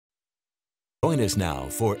Join us now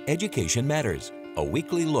for Education Matters, a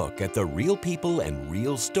weekly look at the real people and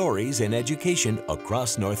real stories in education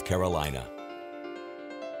across North Carolina.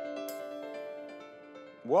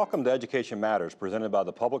 Welcome to Education Matters, presented by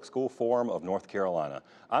the Public School Forum of North Carolina.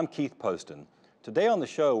 I'm Keith Poston. Today on the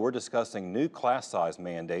show, we're discussing new class size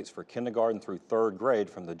mandates for kindergarten through third grade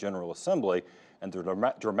from the General Assembly and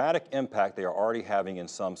the dramatic impact they are already having in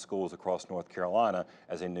some schools across North Carolina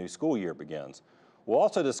as a new school year begins. We'll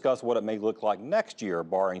also discuss what it may look like next year,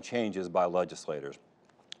 barring changes by legislators.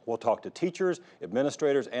 We'll talk to teachers,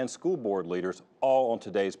 administrators, and school board leaders, all on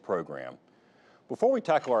today's program. Before we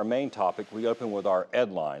tackle our main topic, we open with our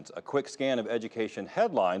Edlines, a quick scan of education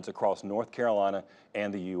headlines across North Carolina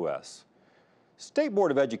and the U.S. State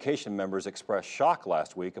Board of Education members expressed shock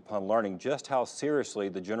last week upon learning just how seriously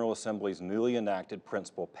the General Assembly's newly enacted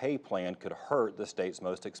principal pay plan could hurt the state's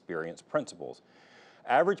most experienced principals.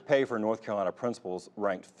 Average pay for North Carolina principals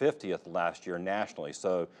ranked 50th last year nationally,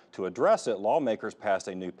 so to address it, lawmakers passed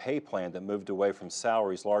a new pay plan that moved away from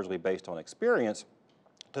salaries largely based on experience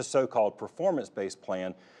to so-called performance-based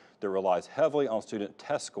plan that relies heavily on student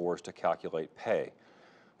test scores to calculate pay.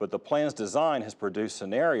 But the plan's design has produced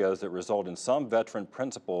scenarios that result in some veteran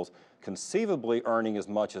principals conceivably earning as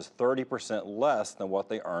much as 30% less than what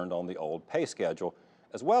they earned on the old pay schedule,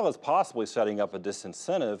 as well as possibly setting up a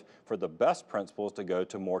disincentive for the best principals to go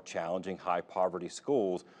to more challenging high-poverty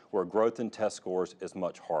schools where growth in test scores is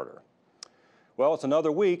much harder. Well, it's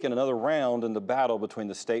another week and another round in the battle between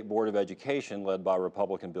the State Board of Education, led by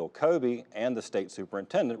Republican Bill Kobe, and the State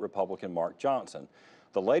Superintendent, Republican Mark Johnson.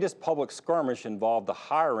 The latest public skirmish involved the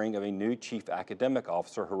hiring of a new chief academic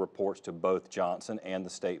officer who reports to both Johnson and the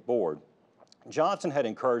State Board. Johnson had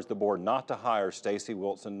encouraged the board not to hire Stacey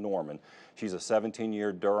Wilson Norman. She's a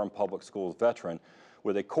 17-year Durham Public Schools veteran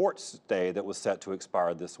with a court stay that was set to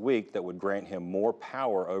expire this week that would grant him more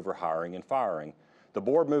power over hiring and firing. The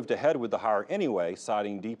board moved ahead with the hire anyway,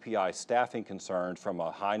 citing DPI staffing concerns from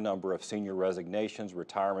a high number of senior resignations,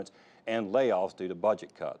 retirements, and layoffs due to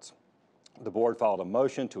budget cuts. The board filed a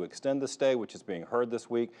motion to extend the stay, which is being heard this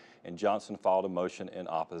week, and Johnson filed a motion in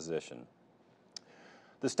opposition.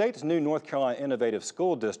 The state's new North Carolina Innovative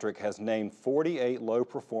School District has named 48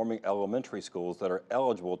 low-performing elementary schools that are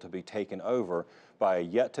eligible to be taken over by a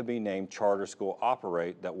yet-to-be-named charter school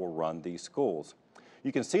operate that will run these schools.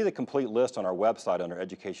 You can see the complete list on our website under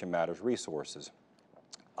Education Matters Resources.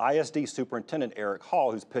 ISD Superintendent Eric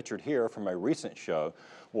Hall, who's pictured here from a recent show,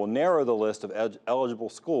 will narrow the list of eligible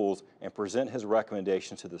schools and present his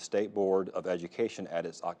recommendations to the State Board of Education at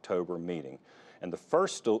its October meeting, and the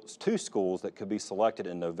first two schools that could be selected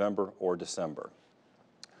in November or December.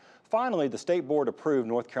 Finally, the State Board approved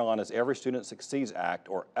North Carolina's Every Student Succeeds Act,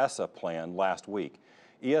 or ESSA, plan last week.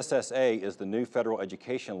 ESSA is the new federal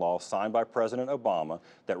education law signed by President Obama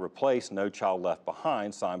that replaced No Child Left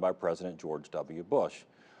Behind, signed by President George W. Bush.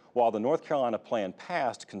 While the North Carolina plan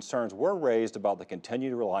passed, concerns were raised about the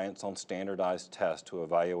continued reliance on standardized tests to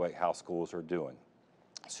evaluate how schools are doing.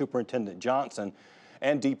 Superintendent Johnson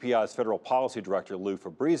and DPI's Federal Policy Director Lou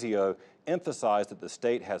Fabrizio emphasized that the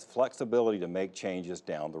state has flexibility to make changes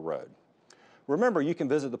down the road. Remember, you can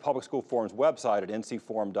visit the Public School Forum's website at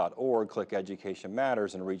ncforum.org, click Education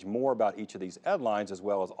Matters, and read more about each of these headlines as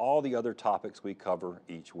well as all the other topics we cover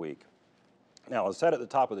each week. Now, as said at the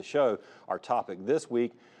top of the show, our topic this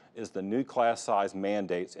week is the new class size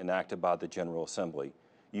mandates enacted by the General Assembly.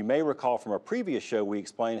 You may recall from a previous show we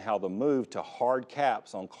explained how the move to hard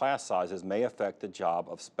caps on class sizes may affect the job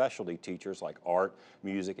of specialty teachers like art,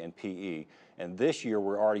 music, and PE. And this year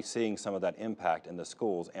we're already seeing some of that impact in the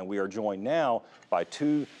schools. And we are joined now by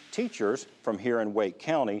two teachers from here in Wake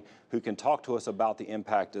County who can talk to us about the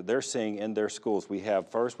impact that they're seeing in their schools.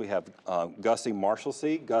 First we have Gussie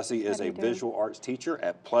Marshallsea. Gussie is a visual arts teacher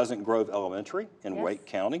at Pleasant Grove Elementary in Wake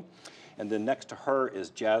County. And then next to her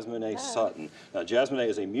is Jazzmone Sutton. Now, Jazzmone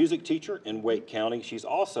is a music teacher in Wake County. She's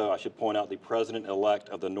also, I should point out, the president-elect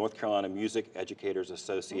of the North Carolina Music Educators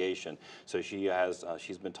Association. So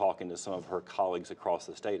she's been talking to some of her colleagues across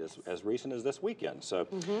the state as recent as this weekend. So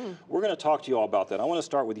we're going to talk to you all about that. I want to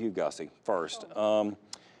start with you, Gussie, first.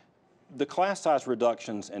 The class size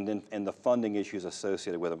reductions and the funding issues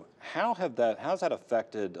associated with them, how's that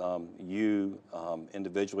affected you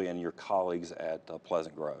individually and your colleagues at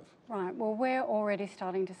Pleasant Grove? Right, well, we're already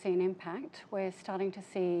starting to see an impact. We're starting to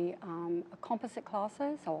see composite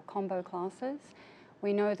classes or combo classes.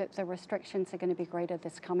 We know that the restrictions are going to be greater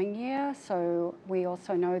this coming year, so we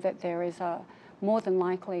also know that there is more than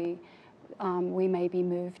likely we may be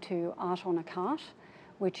moved to art on a cart,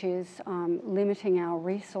 which is limiting our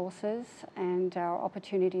resources and our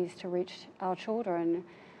opportunities to reach our children.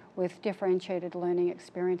 with differentiated learning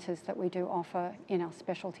experiences that we do offer in our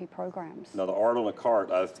specialty programs. Now, the art on the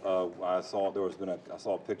cart, I saw I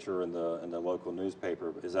saw a picture in the local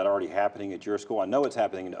newspaper. Is that already happening at your school? I know it's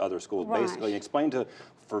happening in other schools. Right. Basically, explain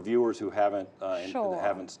for viewers who haven't Sure.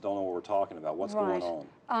 don't know what we're talking about. What's going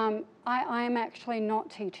on? I am actually not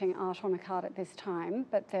teaching art on a cart at this time,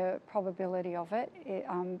 but the probability of it,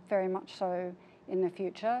 very much so in the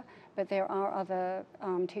future. But there are other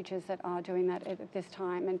teachers that are doing that at this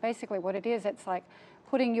time. And basically what it is, it's like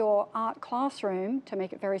putting your art classroom, to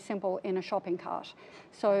make it very simple, in a shopping cart.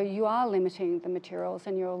 So you are limiting the materials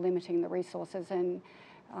and you're limiting the resources. And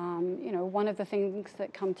you know, one of the things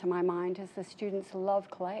that come to my mind is the students love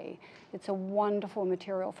clay. It's a wonderful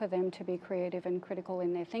material for them to be creative and critical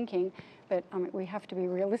in their thinking, but we have to be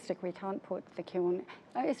realistic. We can't put the kiln.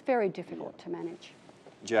 It's very difficult to manage.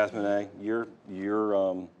 Jazzmone,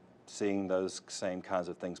 you're seeing those same kinds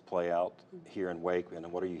of things play out here in Wake, and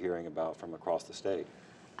what are you hearing about from across the state?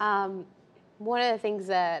 One of the things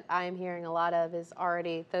that I'm hearing a lot of is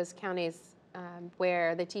already those counties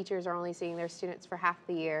where the teachers are only seeing their students for half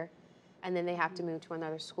the year, and then they have to move to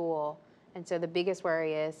another school. And so the biggest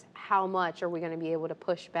worry is, how much are we going to be able to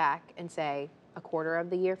push back and say a quarter of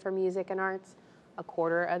the year for music and arts, a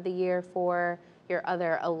quarter of the year for your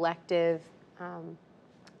other elective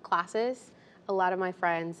classes? A lot of my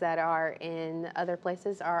friends that are in other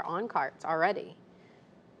places are on carts already.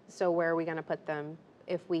 So where are we going to put them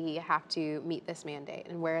if we have to meet this mandate,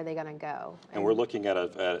 and where are they going to go? And we're looking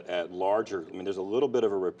at larger, I mean, there's a little bit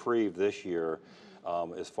of a reprieve this year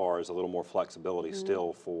as far as a little more flexibility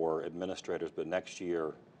still for administrators, but next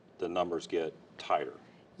year the numbers get tighter.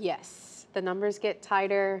 Yes, the numbers get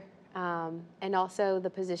tighter, and also the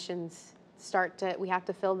positions we have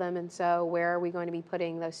to fill them, and so where are we going to be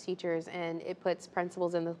putting those teachers? And it puts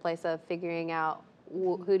principals in the place of figuring out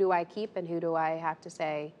who do I keep and who do I have to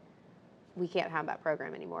say, we can't have that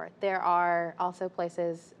program anymore. There are also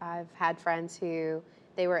places, I've had friends who,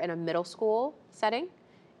 they were in a middle school setting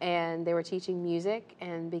and they were teaching music,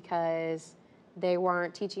 and because they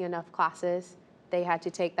weren't teaching enough classes, they had to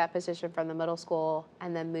take that position from the middle school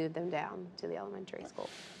and then move them down to the elementary school.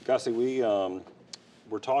 Gussie,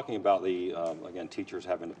 we're talking about again, teachers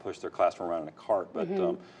having to push their classroom around in a cart, but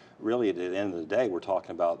really at the end of the day, we're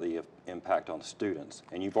talking about the impact on students.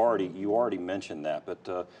 And you already mentioned that, but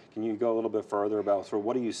can you go a little bit further about sort of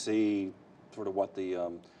what do you see, sort of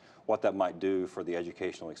what that might do for the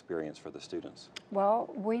educational experience for the students?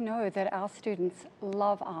 Well, we know that our students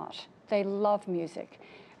love art. They love music.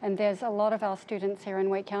 And there's a lot of our students here in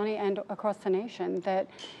Wake County and across the nation that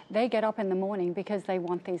they get up in the morning because they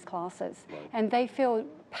want these classes. Right. And they feel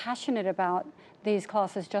passionate about these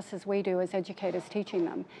classes just as we do as educators teaching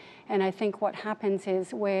them. And I think what happens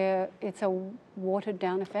is where it's a watered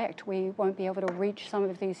down effect, we won't be able to reach some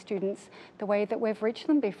of these students the way that we've reached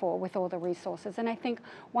them before with all the resources. And I think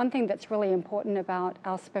one thing that's really important about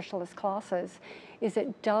our specialist classes is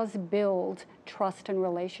it does build trust and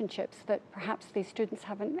relationships that perhaps these students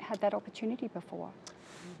haven't had that opportunity before.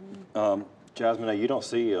 Jazzmone, you don't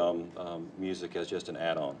see music as just an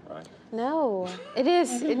add-on, right? No, it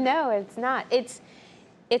is. No, it's not.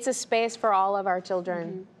 It's a space for all of our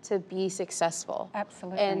children to be successful.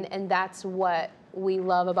 Absolutely. And that's what we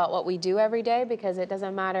love about what we do every day, because it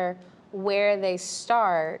doesn't matter where they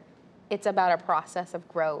start, it's about a process of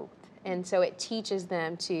growth. And so it teaches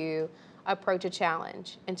them to approach a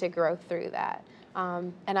challenge and to grow through that.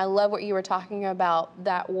 And I love what you were talking about,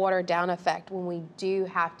 that watered down effect, when we do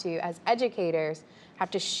have to, as educators,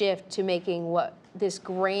 have to shift to making what this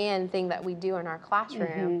grand thing that we do in our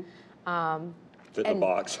classroom fit in a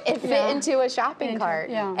box. It fit into a shopping cart.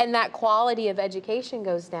 Yeah. And that quality of education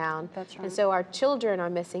goes down. That's right. And so our children are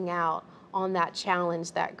missing out on that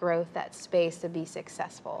challenge, that growth, that space to be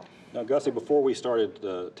successful. Now, Gussie, before we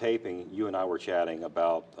started taping, you and I were chatting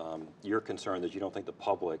about your concern that you don't think the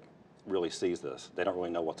public really sees this. They don't really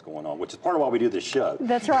know what's going on, which is part of why we do this show.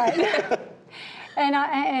 That's right. And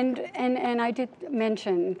I did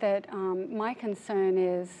mention that my concern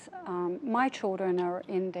is my children are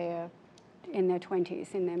in their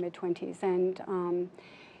 20s, in their mid-20s,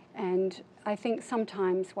 and I think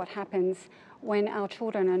sometimes what happens when our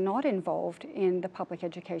children are not involved in the public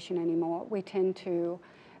education anymore, we tend to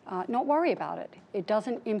not worry about it. It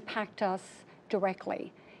doesn't impact us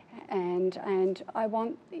directly. And I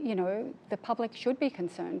want, the public should be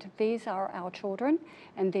concerned. These are our children,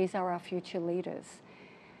 and these are our future leaders.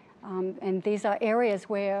 And these are areas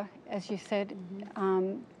where, as you said,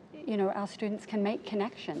 our students can make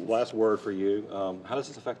connections. Last word for you. How does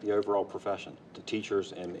this affect the overall profession, the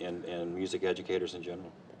teachers and music educators in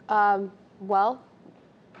general? Well,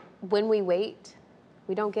 when we wait,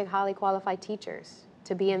 We don't get highly qualified teachers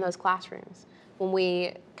to be in those classrooms. When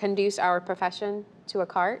we conduce our profession to a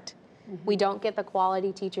cart, we don't get the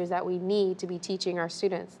quality teachers that we need to be teaching our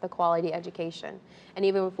students the quality education. And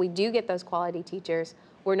even if we do get those quality teachers,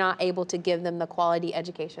 we're not able to give them the quality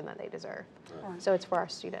education that they deserve. Right. So it's for our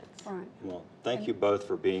students. Right. Well, thank you both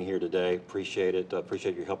for being here today. Appreciate it.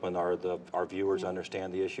 Appreciate you helping our viewers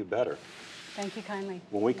understand the issue better. Thank you kindly.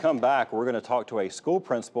 When we come back, we're going to talk to a school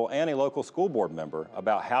principal and a local school board member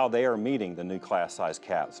about how they are meeting the new class size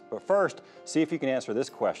caps. But first, see if you can answer this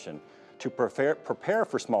question. To prepare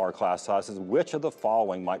for smaller class sizes, which of the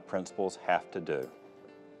following might principals have to do?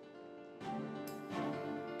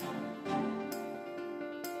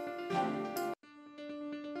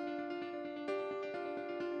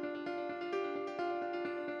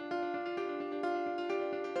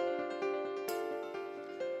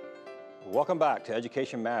 Welcome back to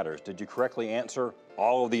Education Matters. Did you correctly answer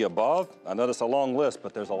all of the above? I know that's a long list,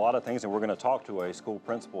 but there's a lot of things, and we're going to talk to a school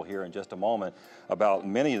principal here in just a moment about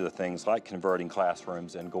many of the things like converting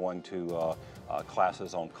classrooms and going to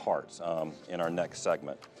classes on carts in our next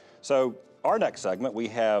segment. So our next segment, we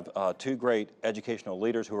have two great educational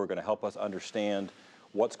leaders who are going to help us understand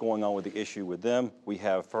what's going on with the issue with them.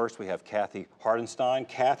 First we have Kathy Hartenstine.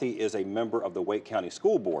 Kathy is a member of the Wake County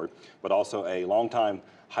School Board, but also a longtime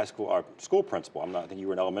school principal. I think you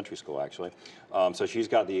were in elementary school, actually. So she's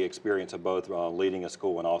got the experience of both leading a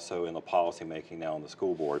school and also in the policy making now on the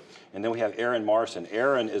school board. And then we have Marcin.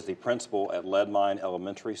 Aaron is the principal at Leadmine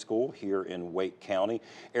Elementary School here in Wake County.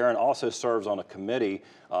 Aaron also serves on a committee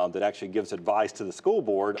that actually gives advice to the school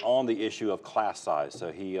board on the issue of class size.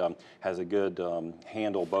 So he has a good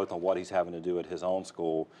handle both on what he's having to do at his own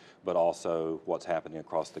school, but also what's happening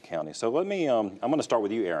across the county. So let me, I'm going to start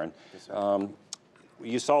with you, Aaron. Yes,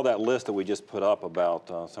 you saw that list that we just put up about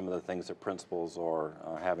some of the things that principals are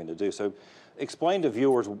having to do. So explain to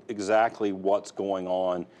viewers exactly what's going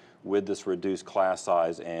on with this reduced class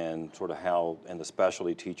size and sort of how, and the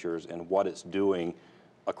specialty teachers and what it's doing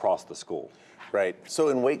across the school. Right. So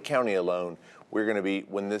in Wake County alone, we're going to be,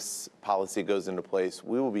 when this policy goes into place,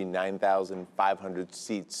 we will be 9,500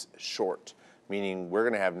 seats short, meaning we're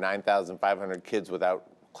going to have 9,500 kids without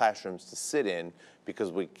classrooms to sit in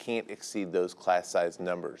because we can't exceed those class size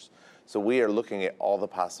numbers. So we are looking at all the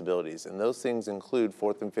possibilities, and those things include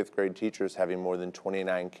 4th and 5th grade teachers having more than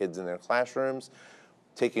 29 kids in their classrooms,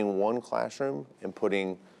 taking one classroom and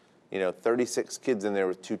putting 36 kids in there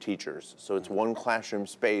with 2 teachers. So it's one classroom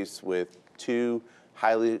space with 2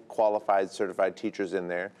 highly qualified certified teachers in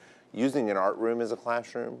there, using an art room as a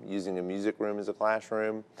classroom, using a music room as a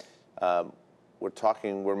classroom.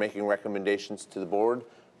 We're making recommendations to the board.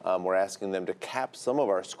 We're asking them to cap some of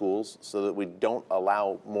our schools so that we don't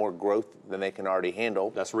allow more growth than they can already handle.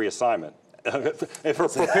 That's reassignment. If for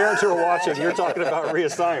parents who are watching, you're talking about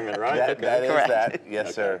reassignment, right? That is that,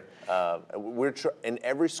 yes, okay, sir. And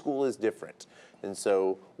every school is different. And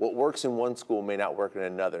so what works in one school may not work in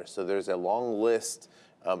another. So there's a long list,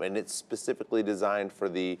 and it's specifically designed for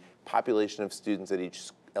the population of students at each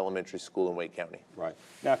elementary school in Wake County. Right.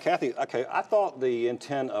 Now, Kathy, okay, I thought the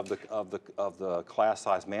intent of the class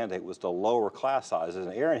size mandate was to lower class sizes,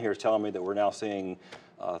 and Aaron here is telling me that we're now seeing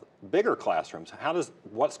bigger classrooms.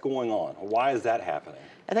 What's going on? Why is that happening?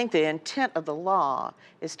 I think the intent of the law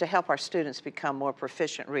is to help our students become more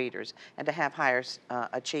proficient readers and to have higher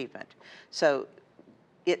achievement. So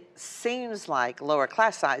it seems like lower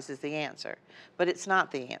class size is the answer, but it's not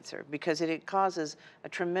the answer because it causes a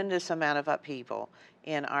tremendous amount of upheaval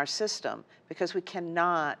in our system because we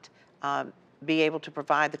cannot be able to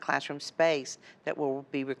provide the classroom space that will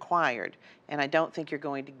be required. And I don't think you're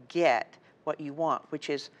going to get what you want, which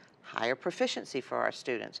is higher proficiency for our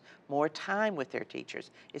students, more time with their teachers.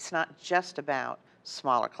 It's not just about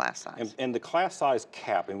smaller class size. And the class size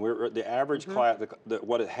cap, and the average class,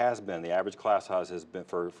 what it has been, the average class size has been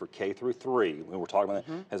for K through 3, when we're talking about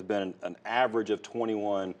that, has been an average of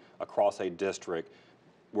 21 across a district.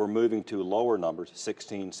 We're moving to lower numbers,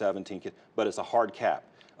 16, 17 kids, but it's a hard cap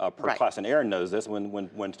per class. And Aaron knows this,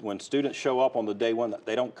 when students show up on the day one,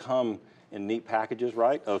 they don't come in neat packages,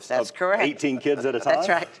 right? That's correct. 18 kids at a time? That's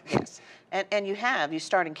right, yes. And you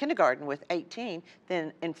start in kindergarten with 18,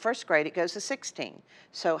 then in 1st grade it goes to 16.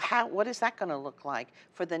 So what is that going to look like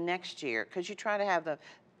for the next year? Because you try to have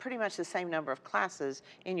pretty much the same number of classes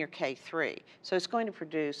in your K-3. So it's going to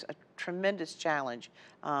produce a tremendous challenge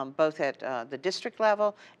both at the district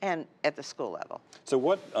level and at the school level. So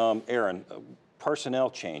what, Aaron, personnel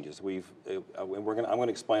changes, I'm going to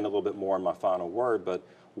explain a little bit more in my final word, but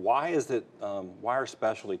why are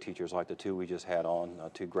specialty teachers like the 2 we just had on,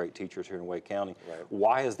 2 great teachers here in Wake County,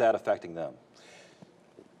 why is that affecting them?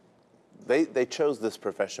 they chose this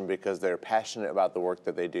profession because they're passionate about the work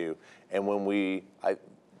that they do. And when we,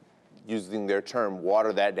 using their term,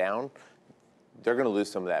 water that down, they're going to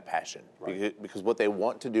lose some of that passion. Right. Because what they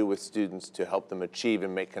want to do with students to help them achieve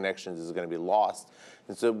and make connections is going to be lost.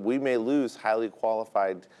 And so we may lose highly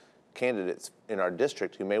qualified candidates in our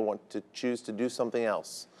district who may want to choose to do something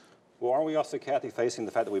else. Well, aren't we also, Kathy, facing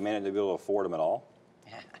the fact that we may not be able to afford them at all?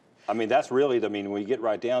 I mean, that's really, I mean, when you get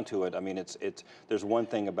right down to it, I mean, there's one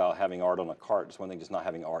thing about having art on a cart, it's one thing just not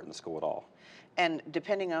having art in the school at all. And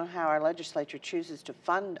depending on how our legislature chooses to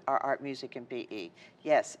fund our art, music, and PE,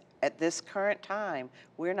 yes, at this current time,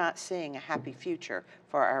 we're not seeing a happy future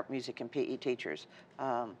for our art, music, and PE teachers,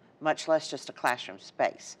 much less just a classroom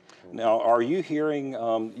space. Now, are you hearing,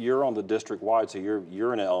 you're on the district-wide, so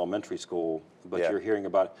you're in an elementary school, but yeah. You're hearing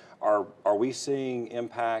about, are we seeing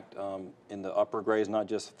impact in the upper grades, not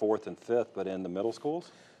just 4th and 5th, but in the middle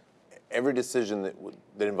schools? Every decision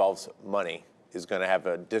that involves money is going to have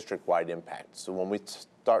a district-wide impact. So when we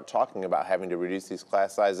start talking about having to reduce these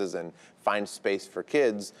class sizes and find space for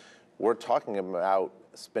kids, we're talking about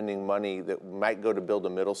spending money that might go to build a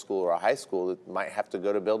middle school or a high school that might have to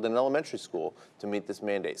go to build an elementary school to meet this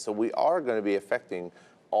mandate. So we are going to be affecting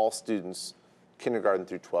all students, kindergarten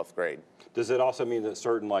through 12th grade. Does it also mean that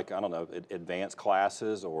certain, like, I don't know, advanced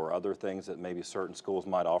classes or other things that maybe certain schools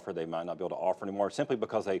might offer, they might not be able to offer anymore, simply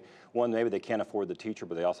because maybe they can't afford the teacher,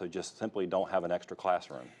 but they also just simply don't have an extra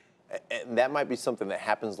classroom? And that might be something that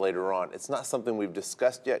happens later on. It's not something we've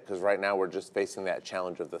discussed yet, because right now we're just facing that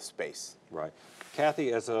challenge of the space. Right.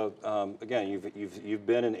 Kathy, as again, you've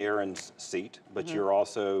been in Aaron's seat, but you're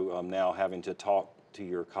also now having to talk to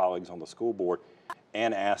your colleagues on the school board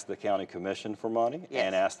and ask the county commission for money,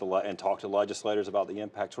 yes, and talk to legislators about the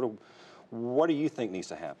impact. What do you think needs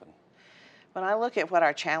to happen? When I look at what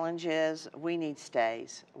our challenge is, we need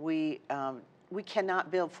stays. We cannot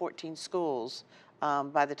build 14 schools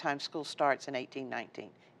by the time school starts in 1819.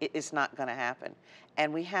 It is not going to happen.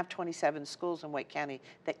 And we have 27 schools in Wake County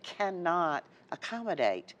that cannot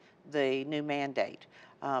accommodate the new mandate.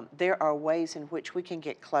 There are ways in which we can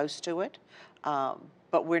get close to it,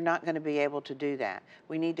 but we're not going to be able to do that.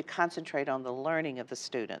 We need to concentrate on the learning of the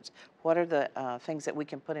students. What are the things that we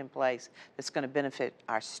can put in place that's going to benefit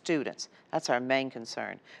our students? That's our main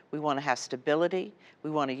concern. We want to have stability. We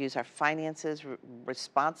want to use our finances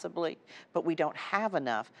responsibly, but we don't have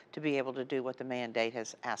enough to be able to do what the mandate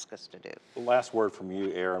has asked us to do. Last word from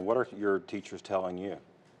you, Aaron. What are your teachers telling you?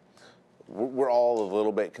 We're all a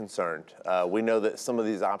little bit concerned. We know that some of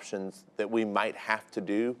these options that we might have to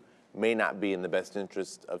do may not be in the best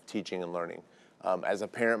interest of teaching and learning. As a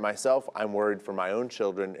parent myself, I'm worried for my own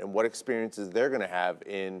children and what experiences they're going to have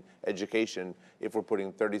in education if we're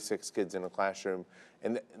putting 36 kids in a classroom.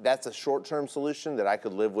 And that's a short-term solution that I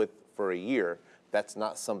could live with for a year. That's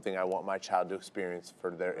not something I want my child to experience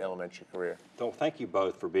for their elementary career. So thank you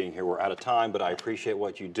both for being here. We're out of time, but I appreciate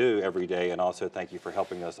what you do every day, and also thank you for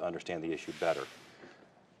helping us understand the issue better.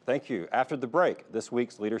 Thank you. After the break, this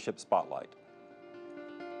week's Leadership Spotlight.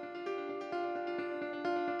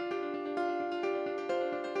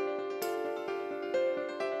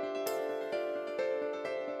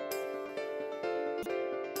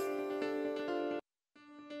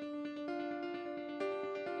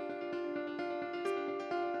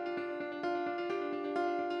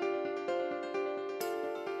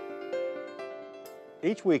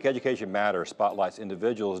 Each week, Education Matters spotlights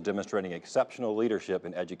individuals demonstrating exceptional leadership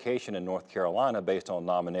in education in North Carolina based on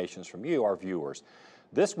nominations from you, our viewers.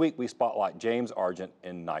 This week, we spotlight James Argent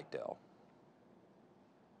in Knightdale.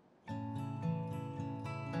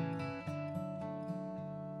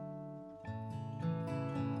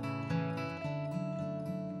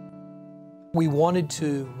 We wanted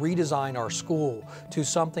to redesign our school to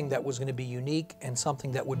something that was going to be unique and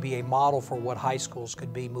something that would be a model for what high schools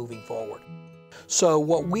could be moving forward. So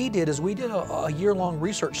what we did is we did a year-long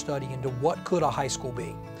research study into what could a high school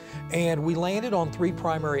be. And we landed on 3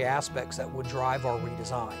 primary aspects that would drive our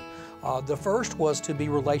redesign. The first was to be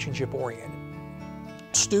relationship-oriented.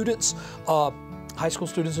 Students, high school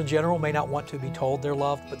students in general, may not want to be told they're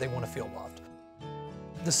loved, but they want to feel loved.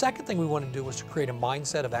 The second thing we wanted to do was to create a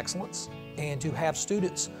mindset of excellence and to have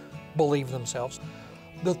students believe themselves.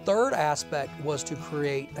 The third aspect was to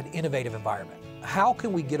create an innovative environment. How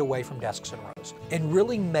can we get away from desks and rows and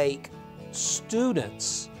really make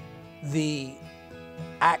students the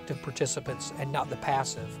active participants and not the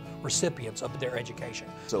passive recipients of their education?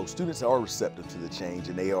 So students are receptive to the change,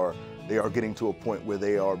 and they are getting to a point where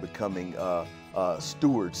they are becoming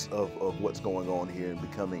stewards of what's going on here and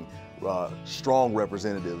becoming strong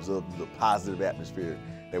representatives of the positive atmosphere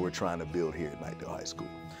that we're trying to build here at Knightdale High School.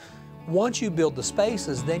 Once you build the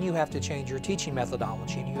spaces, then you have to change your teaching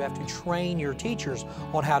methodology and you have to train your teachers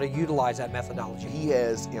on how to utilize that methodology. He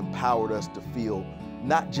has empowered us to feel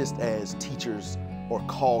not just as teachers or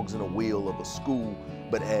cogs in a wheel of a school,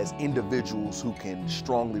 but as individuals who can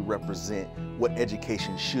strongly represent what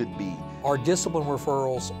education should be. Our discipline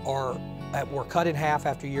referrals were cut in half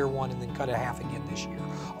after year one and then cut in half again this year.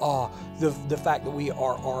 The fact that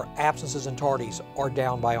our absences and tardies are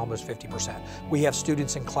down by almost 50%. We have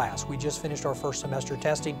students in class. We just finished our first semester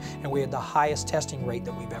testing and we had the highest testing rate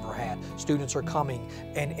that we've ever had. Students are coming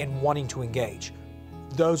and wanting to engage.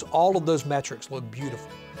 All of those metrics look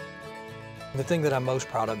beautiful. The thing that I'm most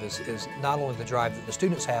proud of is not only the drive that the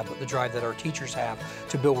students have, but the drive that our teachers have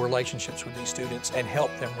to build relationships with these students and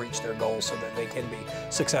help them reach their goals so that they can be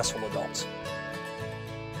successful adults.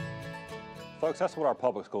 Folks, that's what our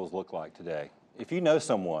public schools look like today. If you know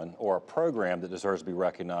someone or a program that deserves to be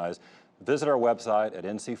recognized, visit our website at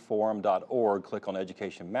ncforum.org, click on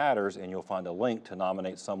Education Matters, and you'll find a link to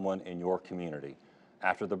nominate someone in your community.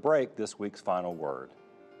 After the break, this week's final word.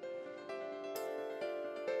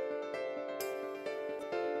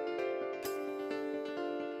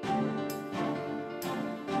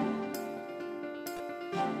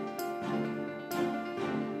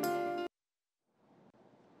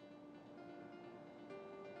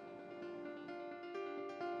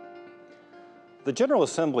 The General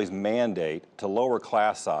Assembly's mandate to lower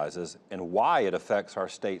class sizes and why it affects our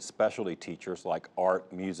state's specialty teachers like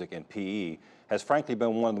art, music, and PE has frankly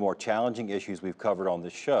been one of the more challenging issues we've covered on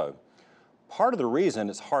this show. Part of the reason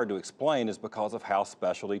it's hard to explain is because of how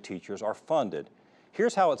specialty teachers are funded.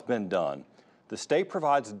 Here's how it's been done. The state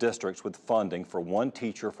provides districts with funding for one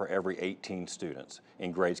teacher for every 18 students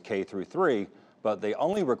in grades K through 3, but they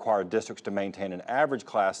only require districts to maintain an average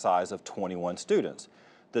class size of 21 students.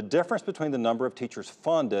 The difference between the number of teachers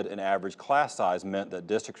funded and average class size meant that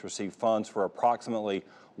districts received funds for approximately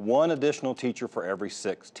one additional teacher for every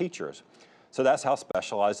 6 teachers. So that's how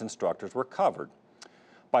specialized instructors were covered.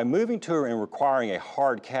 By moving to and requiring a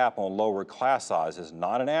hard cap on lower class sizes,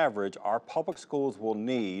 not an average, our public schools will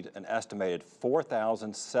need an estimated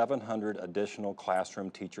 4,700 additional classroom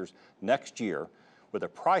teachers next year with a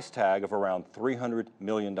price tag of around $300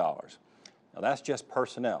 million. Now that's just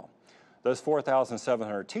personnel. Those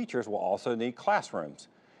 4,700 teachers will also need classrooms.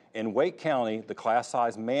 In Wake County, the class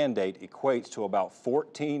size mandate equates to about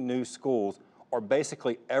 14 new schools, or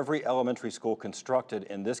basically every elementary school constructed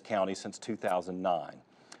in this county since 2009.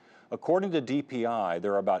 According to DPI,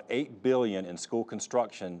 there are about $8 billion in school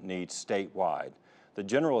construction needs statewide. The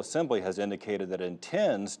General Assembly has indicated that it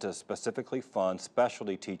intends to specifically fund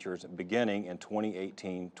specialty teachers beginning in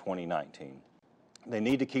 2018-2019. They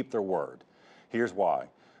need to keep their word. Here's why.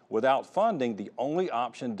 Without funding, the only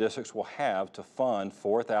option districts will have to fund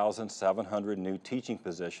 4,700 new teaching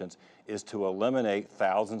positions is to eliminate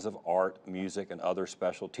thousands of art, music, and other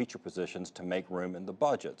special teacher positions to make room in the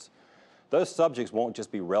budgets. Those subjects won't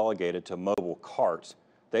just be relegated to mobile carts.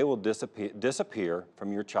 They will disappear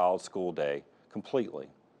from your child's school day completely.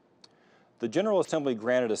 The General Assembly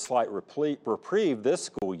granted a slight reprieve this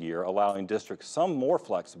school year, allowing districts some more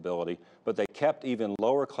flexibility, but they kept even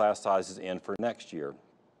lower class sizes in for next year.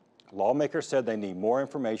 Lawmakers said they need more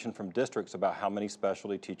information from districts about how many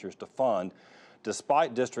specialty teachers to fund,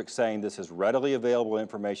 despite districts saying this is readily available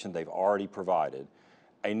information they've already provided.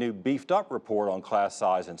 A new beefed-up report on class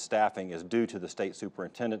size and staffing is due to the state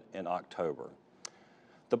superintendent in October.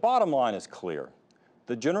 The bottom line is clear.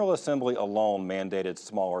 The General Assembly alone mandated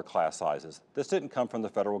smaller class sizes. This didn't come from the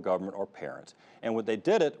federal government or parents, and they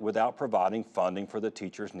did it without providing funding for the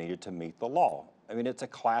teachers needed to meet the law. I mean, it's a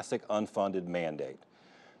classic unfunded mandate.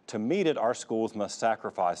 To meet it, our schools must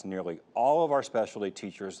sacrifice nearly all of our specialty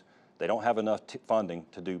teachers. They don't have enough funding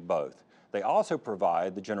to do both. They also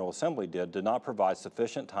the General Assembly did not provide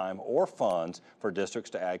sufficient time or funds for districts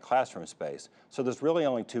to add classroom space. So there's really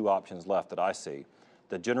only 2 options left that I see.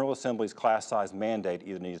 The General Assembly's class size mandate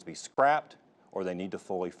either needs to be scrapped or they need to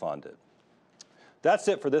fully fund it. That's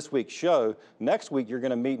it for this week's show. Next week, you're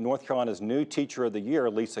going to meet North Carolina's new Teacher of the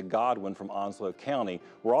Year, Lisa Godwin from Onslow County.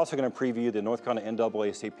 We're also going to preview the North Carolina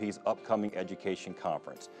NAACP's upcoming education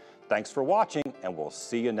conference. Thanks for watching, and we'll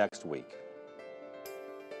see you next week.